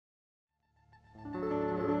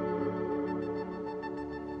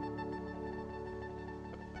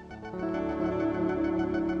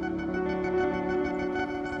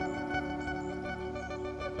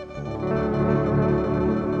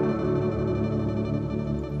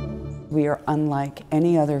We are unlike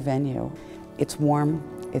any other venue. It's warm,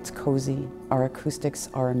 it's cozy, our acoustics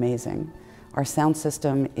are amazing. Our sound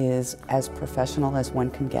system is as professional as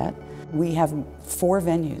one can get. We have 4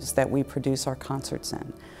 venues that we produce our concerts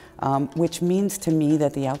in, which means to me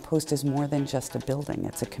that the Outpost is more than just a building,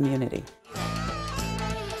 it's a community.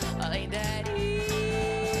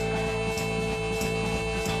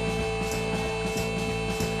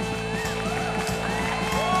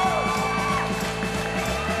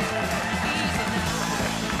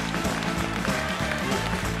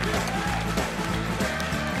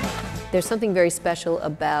 There's something very special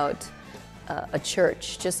about a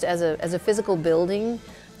church. Just as a physical building,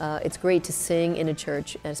 it's great to sing in a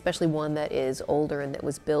church, and especially one that is older and that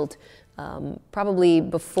was built probably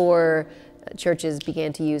before churches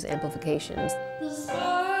began to use amplifications. The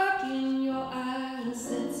spark in your eyes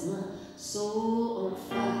sets my soul on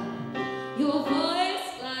fire. Your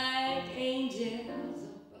voice like angels.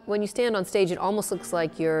 When you stand on stage, it almost looks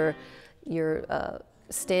like you're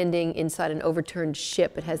standing inside an overturned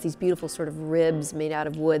ship. It has these beautiful sort of ribs made out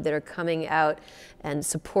of wood that are coming out and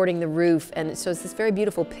supporting the roof, and so it's this very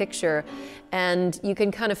beautiful picture, and you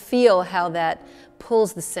can kind of feel how that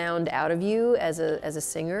pulls the sound out of you as a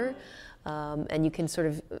singer, and you can sort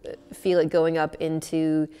of feel it going up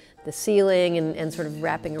into the ceiling and sort of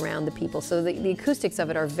wrapping around the people. So the acoustics of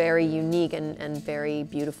it are very unique and very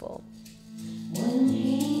beautiful. When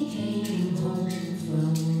he came home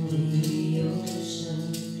from the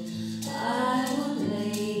ocean, I would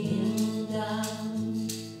lay him down.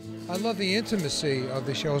 I love the intimacy of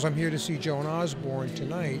the shows. I'm here to see Joan Osborne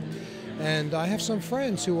tonight, and I have some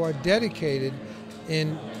friends who are dedicated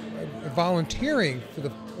in volunteering for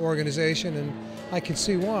the organization, and I can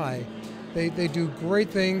see why. They do great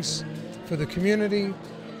things for the community,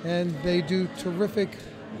 and they do terrific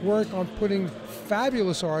work on putting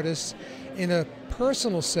fabulous artists in a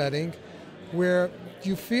personal setting where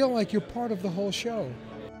you feel like you're part of the whole show.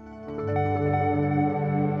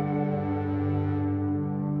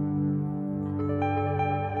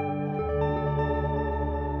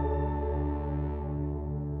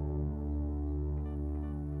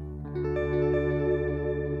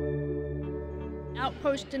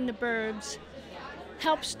 Outpost in the Burbs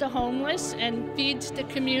helps the homeless and feeds the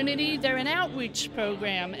community. They're an outreach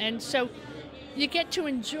program, and so you get to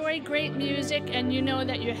enjoy great music and you know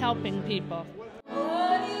that you're helping people.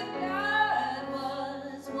 What if God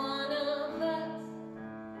was one of us?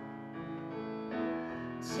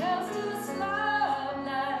 Just a slob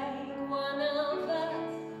like one of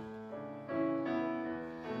us.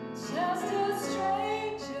 Just a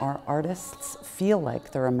stranger. Our artists feel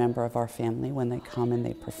like they're a member of our family when they come and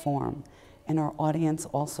they perform, and our audience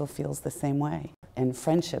also feels the same way. And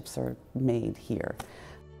friendships are made here.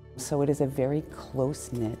 So it is a very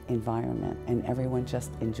close-knit environment, and everyone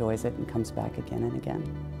just enjoys it and comes back again and again.